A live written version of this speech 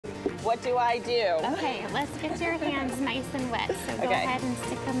What do I do? Okay, let's get your hands nice and wet. So go Okay. ahead and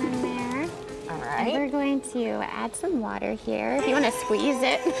stick them in there. All And right. we're going to add some water here. If you want to squeeze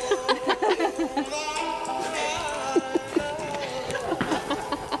it.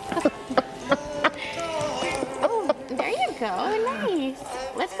 Oh, there you go. Nice.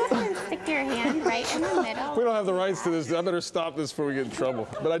 Let's go ahead and stick your hand right in the middle. We don't have the rights to this. I better stop this before we get in trouble.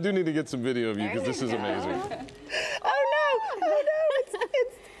 But I do need to get some video of you because this is amazing. Oh no! Oh no!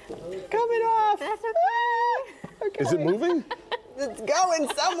 It's coming off. That's okay. Okay. Is it moving? It's going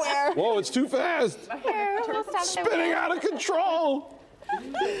somewhere. Whoa, it's too fast. Here, we'll stop the Spinning out of control.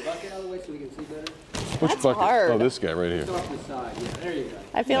 Bucket out of the way so we can see better. Which That's bucket? hard. Oh, this guy right here. Go off the side. Yeah, there you go.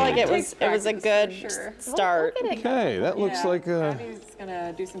 I feel like it was a good sure. start. Look at it go. Okay, that looks like Abby's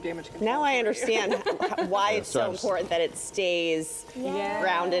gonna do some damage control. Now I understand why it's so sorry. important that it stays Yeah.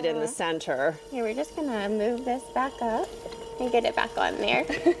 grounded in the center. Here, we're just gonna move this back up and get it back on there.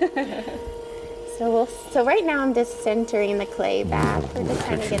 So right now I'm just centering the clay back. We're just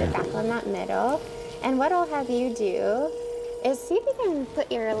trying to get it back on that middle. And what I'll have you do is see if you can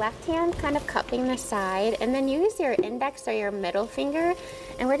put your left hand kind of cupping the side and then use your index or your middle finger.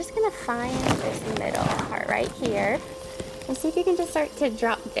 And we're just gonna find this middle part right here. And see if you can just start to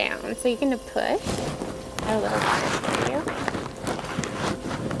drop down. So you can push. Add a little water for you.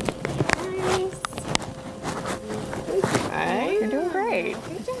 Nice. Okay. You're doing great.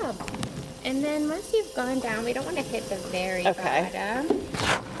 Good job. And then once you've gone down, we don't want to hit the very Okay. bottom.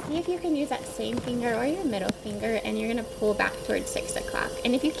 See if you can use that same finger or your middle finger, and you're gonna pull back towards 6 o'clock.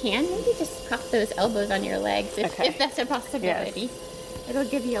 And if you can, maybe just prop those elbows on your legs if that's a possibility. It'll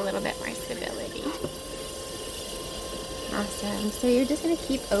give you a little bit more stability. Awesome. So you're just gonna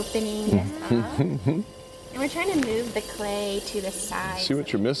keep opening this up. And we're trying to move the clay to the side. See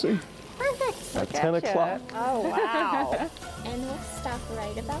what you're missing? Perfect. At 10 o'clock. Oh wow. And we'll stop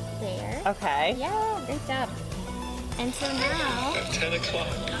right about there. Okay. Yeah, great job. And so now At 10 o'clock.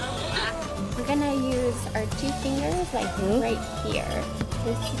 we're gonna use our 2 fingers like right here.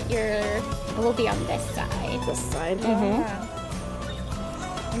 We'll be on this side. This side.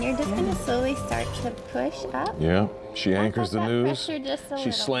 And you're just gonna slowly start to push up. Yeah, she anchors the That news. pressure just a She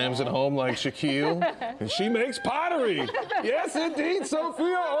little slams bit. it home like Shaquille, and she makes pottery. Yes, indeed,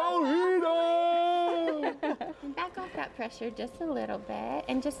 Sofia. Oh, And back off that pressure just a little bit,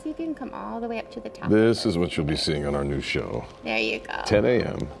 and just see if you can come all the way up to the top. This is what you'll be seeing on our new show, There you go. 10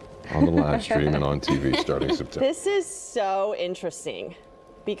 a.m. on the live stream and on TV starting September. This is so interesting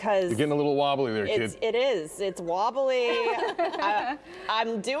because You're getting a little wobbly there, kid. it's wobbly.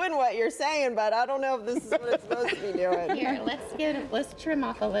 I'm doing what you're saying, but I don't know if this is what it's supposed to be doing. Here, let's trim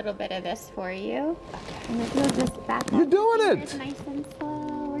off a little bit of this for you. And if you'll just back up. You're doing your it. fingers Nice and slow.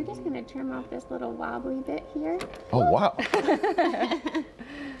 We're just gonna trim off this little wobbly bit here. Oh, wow.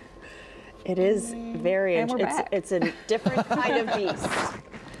 It is very And we're back. it's a different kind of beast.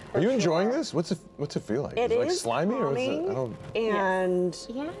 Are you enjoying this? What's it feel like? It is it like is slimy or is it? calming I don't. and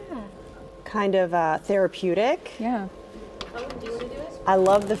Yeah. kind of therapeutic. Yeah. I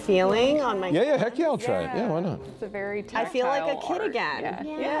love the feeling on my. Yeah, heck yeah, I'll try it. Yeah, why not? It's a very I tactile feel like a kid art. again.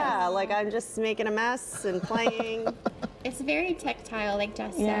 Yeah. Yeah, like I'm just making a mess and playing. It's very tactile, like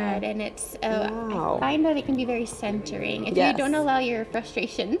Jess Yeah. said, and it's. Wow. I find that it can be very centering if Yes. you don't allow your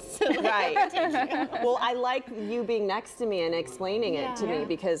frustrations. Right. Well, I like you being next to me and explaining it to me Yeah.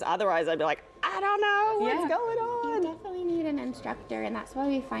 because otherwise I'd be like, I don't know what's Yeah. going You on. definitely need an instructor, and that's why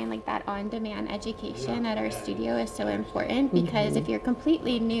we find like that on-demand education at our studio is so important, because if you're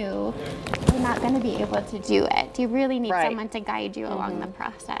completely new, you're not going to be able to do it. You really need Right. someone to guide you along the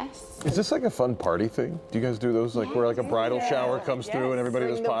process. Is this like a fun party thing? Do you guys do those like where like a bridal shower comes through and everybody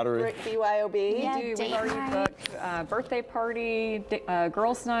does Bring the pottery? BYOB. Yeah, We've date already night. booked birthday party,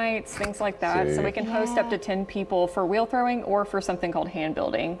 girls' nights, things like that. See. So we can host up to 10 people for wheel throwing or for something called hand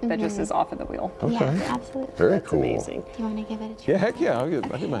building that just is off of the wheel. Okay. Yeah, absolutely. Very That's cool. amazing. Do you want to give it a try? Yeah, heck yeah. I'll get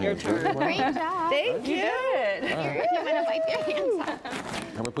my hands dirty. Why not? Great job. Thank you. If you want to wipe your hands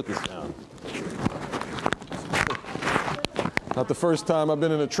off. I'm gonna put this down. Not the first time I've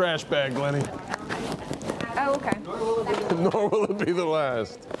been in a trash bag, Glennie. Oh, okay. Nor will it be the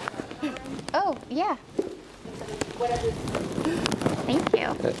last. Oh, yeah. Thank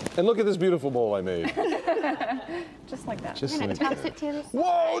you. And look at this beautiful bowl I made. Just like that. Just I'm going like. to toss it to this.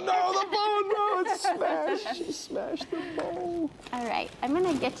 Whoa, no, the bowl, no, it's smashed. She smashed the bowl. All right, I'm going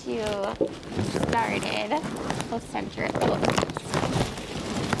to get you started. We'll center it real fast.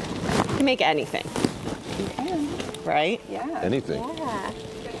 You can make anything, right? Yeah. Anything. Yeah.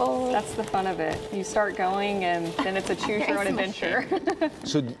 fold. That's the fun of it. You start going, and then it's a choose your own adventure.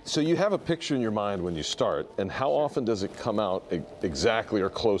 So you have a picture in your mind when you start, and how often does it come out exactly or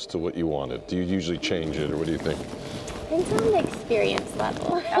close to what you wanted? Do you usually change it, or what do you think? Depends on the experience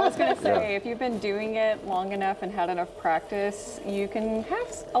level. I was going to say, if you've been doing it long enough and had enough practice, you can have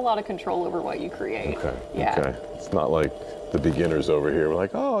a lot of control over what you create. Okay. Yeah. Okay. It's not like the beginners over here. We're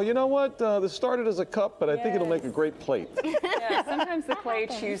like, oh, you know what? This started as a cup, but I think it'll make a great plate. Yeah, sometimes the clay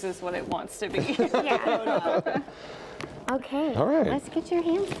chooses what it wants to be. Yeah. Okay. All right. Let's get your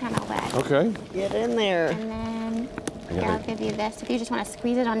hands kind of wet. Okay. Get in there. And then here, I'll give you this. If you just want to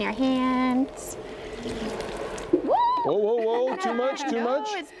squeeze it on your hands. Woo! Whoa, whoa, whoa! Too much? Too No, much?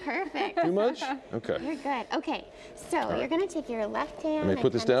 it's perfect. Too much? Okay. You're good. Okay. So you're gonna take your left hand. Let me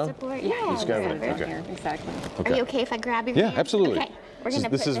put and this kinda down? Support. Yeah, Just grab it. right Okay. here. Exactly. Are you okay if I grab your Yeah, hand? absolutely. Okay. We're gonna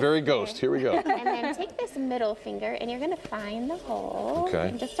This put is very here. ghost. Here we go. And then take this middle finger and you're gonna find the hole. Okay.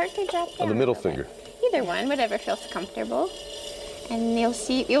 And just start to drop down. The middle a little bit. finger. Either one, whatever feels comfortable. And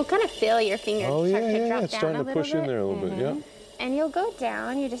you'll kind of feel your finger Oh, start yeah, to yeah, drop it's down starting a to little push in bit. there a little bit, yeah. And you'll go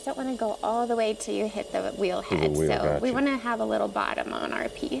down. You just don't want to go all the way till you hit the wheel the head. wheel, So we gotcha. want to have a little bottom on our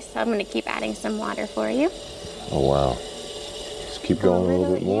piece. So I'm going to keep adding some water for you. Oh, wow. Just keep going a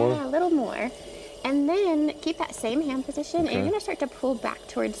little bit more. Yeah, a little more. And then keep that same hand position, and Okay. you're gonna start to pull back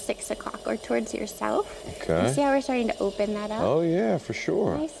towards 6 o'clock or towards yourself. Okay. You see how we're starting to open that up? Oh, yeah, for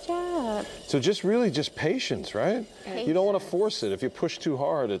sure. Nice job. So just patience, right? You don't want to force it. If you push too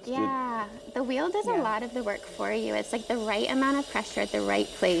hard, Yeah, the wheel does a lot of the work for you. It's like the right amount of pressure at the right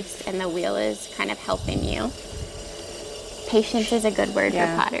place, and the wheel is kind of helping you. Patience is a good word for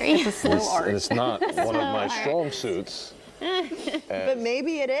pottery. It's a slow and art. it's not one of my strong suits. But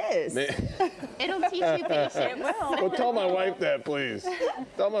maybe it is. It'll teach you patience. Well, tell my wife that, please.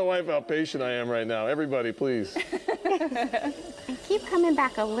 Tell my wife how patient I am right now. Everybody, please. And keep coming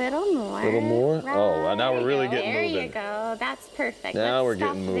back a little more. A little more? Oh, now we're really getting There moving. you go. That's perfect. Now Let's we're stop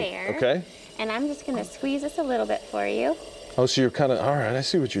getting moving. there. Okay. And I'm just going to squeeze this a little bit for you. Oh, so you're kind of, all right, I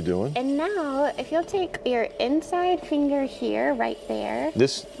see what you're doing. And now, if you'll take your inside finger here, right there.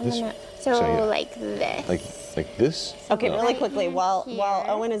 This, So yeah. like this. like this? Okay, No. really quickly, while here.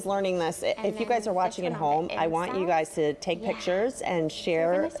 Owen is learning this, if you guys are then watching this at one on home, the I want you inside. guys to take pictures and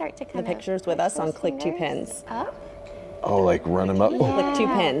share gonna start to the kind of pictures with push us on those fingers click2pins. Up. Oh, like run them up?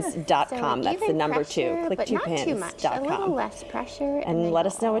 Click2pins.com. That's the even number pressure, 2. but not too much. A little Click2pins.com. less pressure. And then let go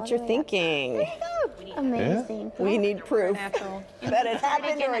us know all what the you're way up. thinking. There you go. Amazing. We need proof Natural. that it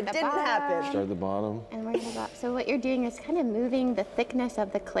happened again or at it the didn't happen. Start at the bottom. And we're gonna go. So what you're doing is kind of moving the thickness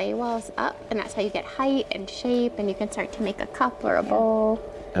of the clay walls up, and that's how you get height and shape, and you can start to make a cup or a bowl.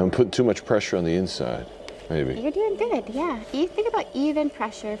 And put too much pressure on the inside, maybe. You're doing good, yeah. You think about even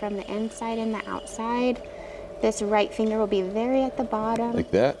pressure from the inside and the outside. This right finger will be very at the bottom.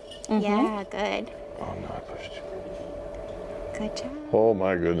 Like that? Yeah, good. Oh, no, I pushed. Good job. Oh,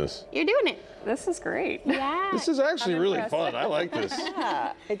 my goodness. You're doing it. This is great. Yeah. This is actually really impressed. fun. I like this.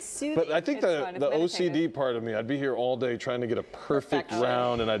 Yeah, it's soothing. But I think It's the fun. It's OCD meditative. part of me, I'd be here all day trying to get a perfect Perfection.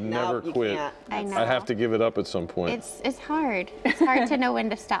 round, and I'd No, never you quit. can't. I know. I'd have to give it up at some point. It's hard. It's hard to know when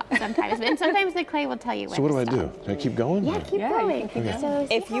to stop sometimes. And sometimes the clay will tell you when So what to do I stop. do? Do I keep going? Yeah, keep Yeah, you going. can keep So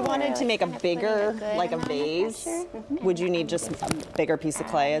see If you how wanted we're to make a kind of putting bigger, good like a amount of vase, pressure? would you need just a bigger piece of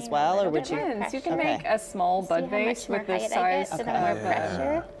clay as well, or would you? Depends. You can Okay. make a small See bud how vase much with more this height I get? size So the more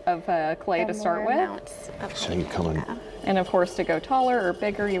pressure, of clay to the start more with. amounts of So clay you you come in- have. And of course, to go taller or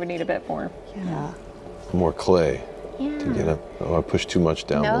bigger, you would need a bit more. Yeah. More clay to Yeah. get up. Oh, I pushed too much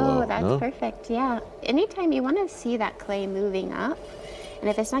down below. No, that's perfect. Yeah. Anytime you want to see that clay moving up, and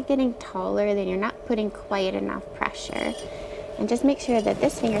if it's not getting taller, then you're not putting quite enough pressure. And just make sure that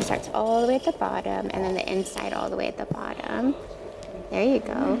this finger starts all the way at the bottom, and then the inside all the way at the bottom. There you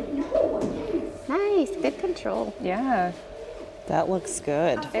go. Nice. Good control. Yeah, That looks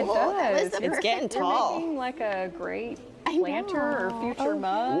good. it was does. the It's getting You're tall. making like a great I planter or know. future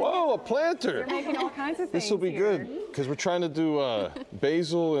mug. Whoa, a planter. Making all kinds of things. This will be here. good because we're trying to do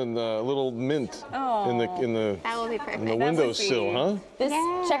basil and a little mint in the That will be perfect. in the That would windowsill, be- huh? This,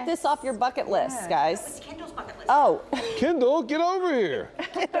 Yeah. check this off your bucket list, guys. Oh, Kendall, get over here.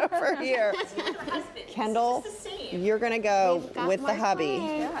 over here. Kendall, you're gonna go Got with the more hubby.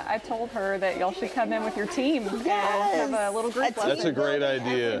 clay. Yeah, I told her that y'all should come in with your team and have a little group That's lesson. That's a great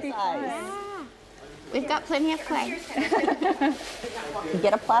idea. Nice. We've got plenty of clay.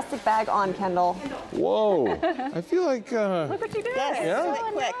 Get a plastic bag on, Kendall. Whoa. I feel like, Look what you did. Yes, Yeah? do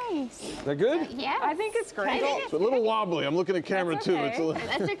it quick. Nice. is that good? Yeah. I think it's great. It's a little wobbly. I'm looking at camera That's too. okay. It's a little...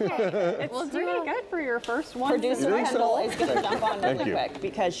 That's okay. It's We'll do pretty a- good for your first one. Producer You think so? Kendall is going to jump on Thank really you. quick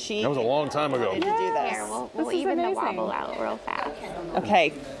because she That was a long time ago. wanted to do Here, this. we'll This is even the amazing. wobble out real fast.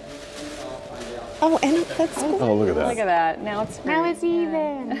 Okay. Oh, and that's cool. Oh, look at Look that. at that. Now it's Now free. it's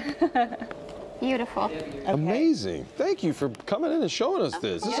even. Beautiful. Amazing. Thank you for coming in and showing us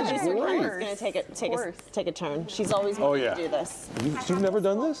this. This is Producer Kendall's great. going to course. take a turn. She's always Oh, wanted yeah. to do this. You've never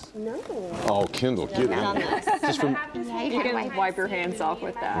done this? No. Oh, Kendall, get done in. this. Just from, Yeah, You can wipe your hands off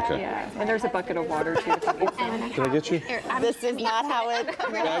with that. Okay. Yeah. And there's a bucket of water too. If you need some. can I get you? Here, I'm- This is not how it.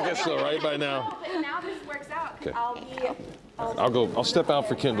 Yeah, I guess so, right by now. Now this works out. Okay. I'll be I'll step out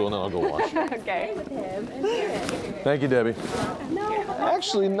for Kendall and then I'll go wash. Okay. Thank you, Debbie.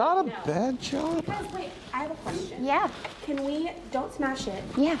 Actually, not a bad job. Wait, I have a question. Yeah. Can we, don't smash it.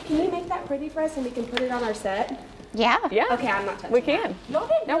 Yeah. Can you make that pretty for us and we can put it on our set? Yeah. Yeah. Okay, I'm not touching We can. No,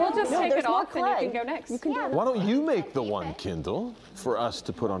 Now we'll just take there's it more off and you clay. can go next. Why don't you make the one, Kendall, for us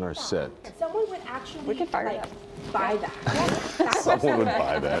to put on our set? Someone would actually We can fire it like, up. buy that. That's Someone would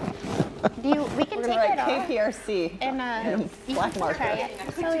buy that. We can We're take going it to off. write KPRC. And you black can marker. try it.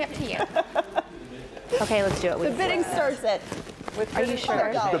 It's totally up to you. Okay, let's do it. The bidding starts at. Are you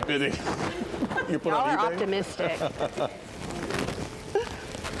sure? The bidding. You put Y'all on are eBay? optimistic.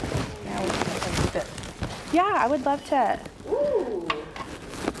 Yeah, I would love to.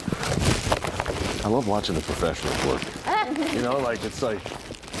 I love watching the professionals work. You know, like it's like,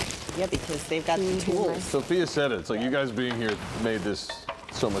 Yeah, because they've got the tools. Sophia said it. It's like you guys being here made this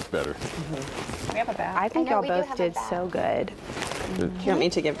so much better. We have a bag. I think know y'all we do both have a did bag. so good. Do you want me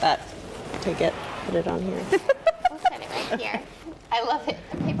to give that? Take it, put it on here. We'll set it right here. I love it.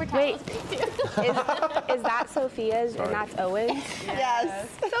 The paper towel is great too. Is that Sophia's and that's Owen's? Yes.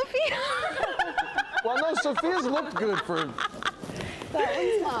 Sophia. Well, no, Sophia's looked good for. That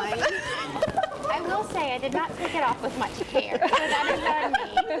one's mine. I will say I did not take it off with much care. So that is on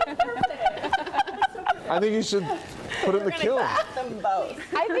me. I think you should put it in the kiln. Them both.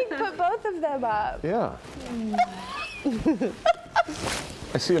 I think put both of them up. Yeah.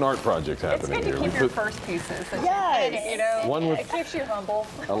 I see an art project It's happening good to here. keep your first pieces. It's Yes. You know, One with- it keeps you humble.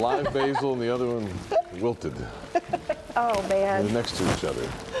 A live basil and the other one wilted. Oh They're man. next to each other.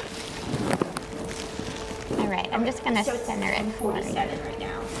 All right, I'm just gonna center it for you. right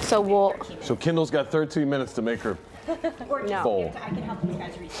now. So we'll. So Kendall's got 13 minutes to make her No. bowl. I can help you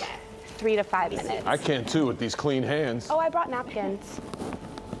guys reset. 3 to 5 minutes. I can too with these clean hands. Oh, I brought napkins,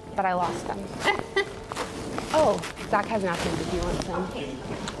 but I lost them. Oh, Zach has napkins if you want some.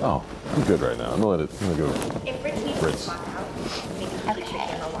 Oh, I'm good right now. I'm gonna go. If Rich needs Fritz. to walk out, maybe he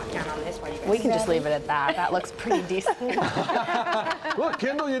can walk down on this while you guys. We can just leave it at that. That looks pretty decent. Look,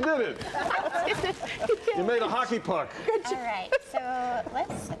 Kendall, you did it. You made a hockey puck. All right, so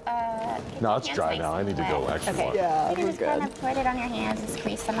let's. get No, your it's hands dry nice now. I and need to go wet. actually. Okay. wash. Yeah, You can we're just kind good. of put it on your hands and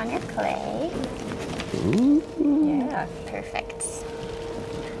squeeze some on your clay. Yeah. Perfect.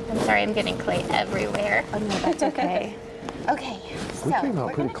 I'm sorry, I'm getting clay everywhere. Oh no, that's okay. Okay, so We came out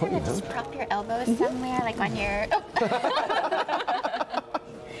we're pretty gonna kind clean, of just huh? prop your elbows somewhere, like on your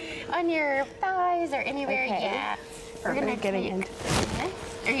on your thighs or anywhere. Okay. Yeah. We're gonna Getting take into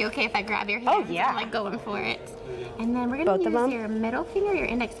this. Are you okay if I grab your hand? yeah. I'm like going for it. And then we're gonna Both of use them? your middle finger, your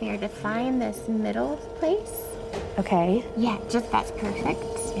index finger, to find this middle place. Okay. Yeah, just that's perfect.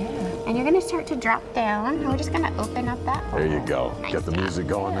 Yeah. And you're gonna start to drop down. And we're just gonna open up that hole. There you go. Nice Get the job. music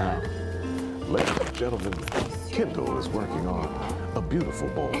going now. Ladies and gentlemen, Kendall is working on a beautiful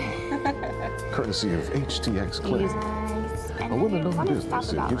bowl, courtesy of HTX Clay. Nice. A And then you women-owned wanna business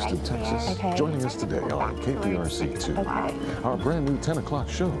stop in about Houston, right Texas. there. Okay. Joining us today on KPRC 2. Okay. Our brand new 10 o'clock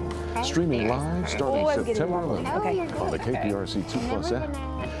show, streaming there. live starting Oh, I'm getting September wobbly. 11th Oh, you're good. on the KPRC 2 Plus app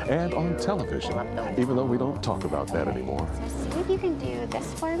and on television, even though we don't talk about that anymore. So see if you can do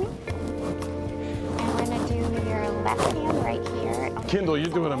this for me. And we're gonna do your left hand right here. Kendall, you're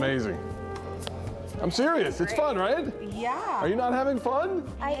doing amazing. I'm serious. It's fun, right? Yeah. Are you not having fun?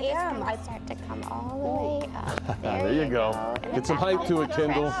 I am. I start to come all the way up. There you go. And Get some then height to it,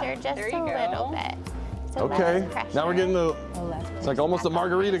 Kendall. pressure just There a you go. little bit. So Okay. less pressure. Now we're getting the. It's like almost a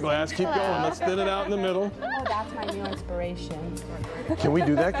margarita glass. Keep going. Let's thin it out in the middle. Oh, that's my new inspiration. Can we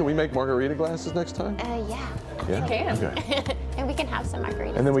do that? Can we make margarita glasses next time? Yeah. Yeah. can. Okay. And we can have some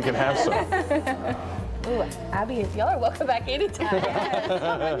margaritas. And then we can have some. Ooh, Abby, y'all are welcome back anytime.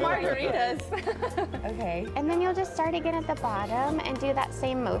 Margaritas. Okay. And then you'll just start again at the bottom and do that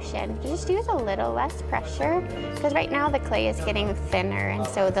same motion. You just use a little less pressure because right now the clay is getting thinner, and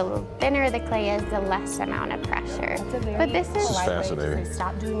so the thinner the clay is, the less amount of pressure. That's a very But this is polite way to fascinating. say,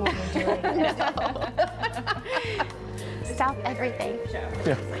 stop doing what you're doing. stop everything. Yeah.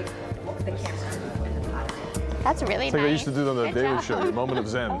 The camera. That's really It's like nice. I used to do on the Good Daily job. Show, your moment of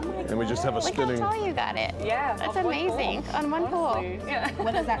zen, and we just have a Look spinning. how tall you got it. Yeah. That's on one amazing. pull. On one pull. Honestly, yeah.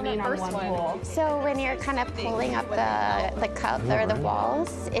 What does that mean on first one one. pull? So when you're kind of pulling up the cup or the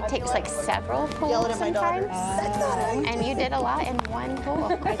walls, it takes like several pulls Yelling at my daughter. sometimes. And you did a lot in one pull.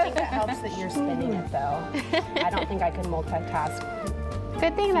 I think it helps that you're spinning it though. I don't think I could multitask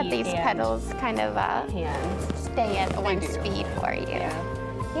Good thing that Feet these and pedals kind of hands. stay at one do. speed for you. Yeah.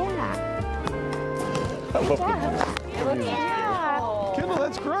 Yeah. I love Yeah. Kendall,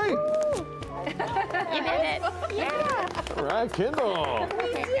 that's great. You did it. Yeah. All right, Kendall.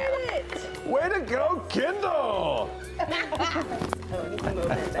 Way to go, Kendall.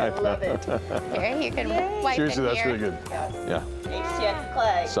 I love it. Here, you can wipe Seriously, it that's here. really good. Yeah, HTX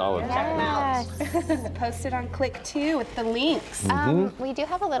Clay. solid. Check them out. Post it on Click too with the links. We do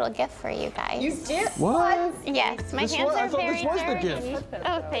have a little gift for you guys. You did? What? Yes, my This hands was- I are thought very this was the dirty. gift.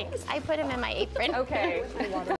 Oh, thanks. I put them in my apron. Okay.